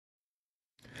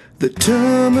The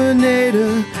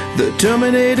Terminator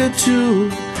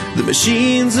 2. The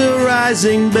machines are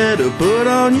rising, better put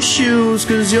on your shoes,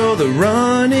 'cause you're the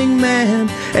running man,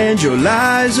 and your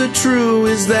lies are true.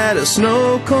 Is that a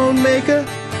snow cone maker?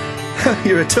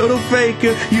 You're a total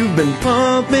faker. You've been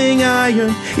pumping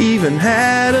iron, even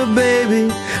had a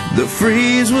baby. The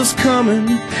freeze was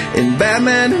coming in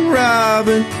Batman and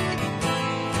Robin.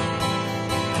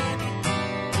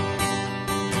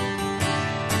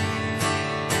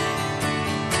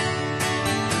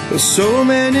 So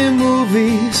many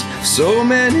movies, so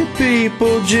many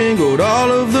people jingled all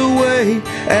of the way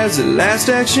as the last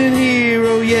action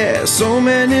hero. Yeah, so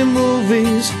many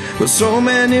movies, but so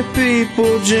many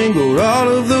people jingled all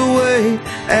of the way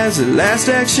as the last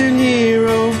action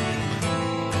hero.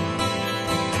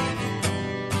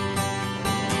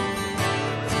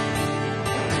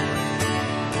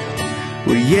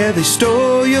 Well, yeah, they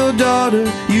stole your daughter,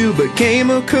 you became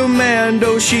a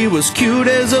commando. She was cute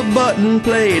as a button,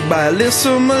 played by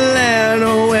Alyssa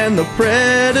Milano. And the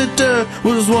predator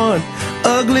was one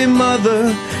ugly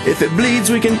mother. If it bleeds,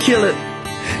 we can kill it.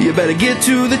 You better get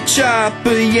to the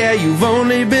chopper. Yeah, you've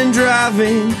only been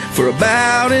driving for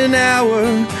about an hour.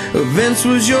 Vince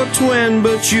was your twin,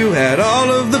 but you had all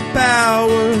of the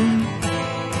power.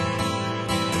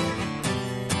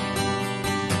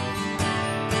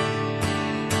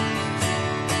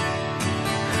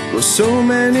 Well, so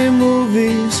many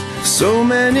movies, so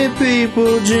many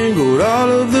people jingled all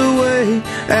of the way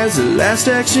as the last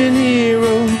action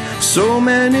hero. So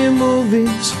many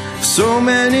movies, so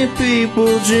many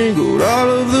people jingled all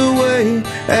of the way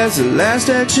as the last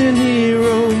action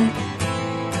hero.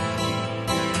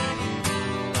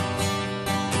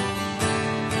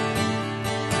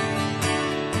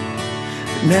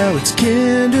 Now it's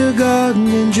kindergarten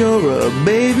and you're a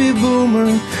baby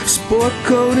boomer. Sport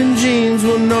coat and jeans,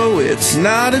 well no, it's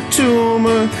not a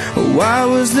tumor. Why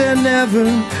was there never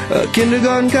a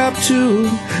kindergarten cop 2?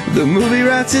 The movie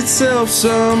writes itself,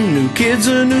 some new kids,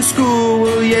 a new school.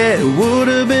 Well yeah, it would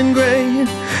have been great,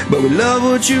 but we love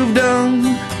what you've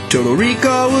done. Total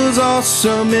Recall was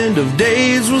awesome, End of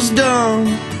Days was dumb.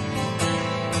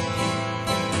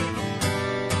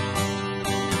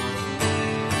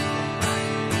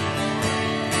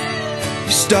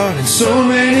 Starring so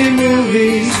many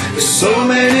movies, so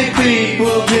many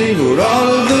people jingled all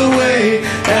of the way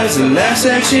as the last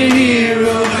action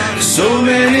hero. So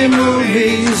many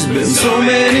movies, been so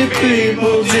many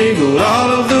people jingled all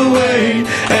of the way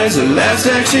as the last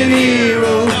action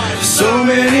hero. So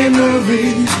many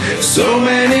movies, so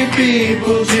many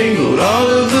people jingled all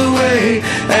of the way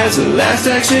as the last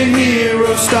action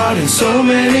hero. Starring so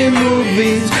many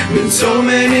movies, been so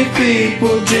many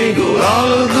people jingled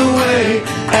all of the way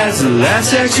as the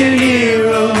last action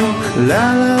hero.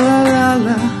 La la la la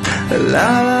la, la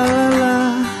la la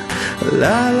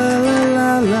la, la la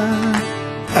la la.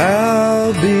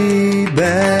 I'll be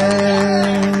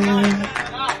back.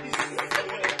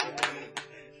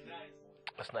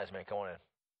 That's nice, man. Come on in.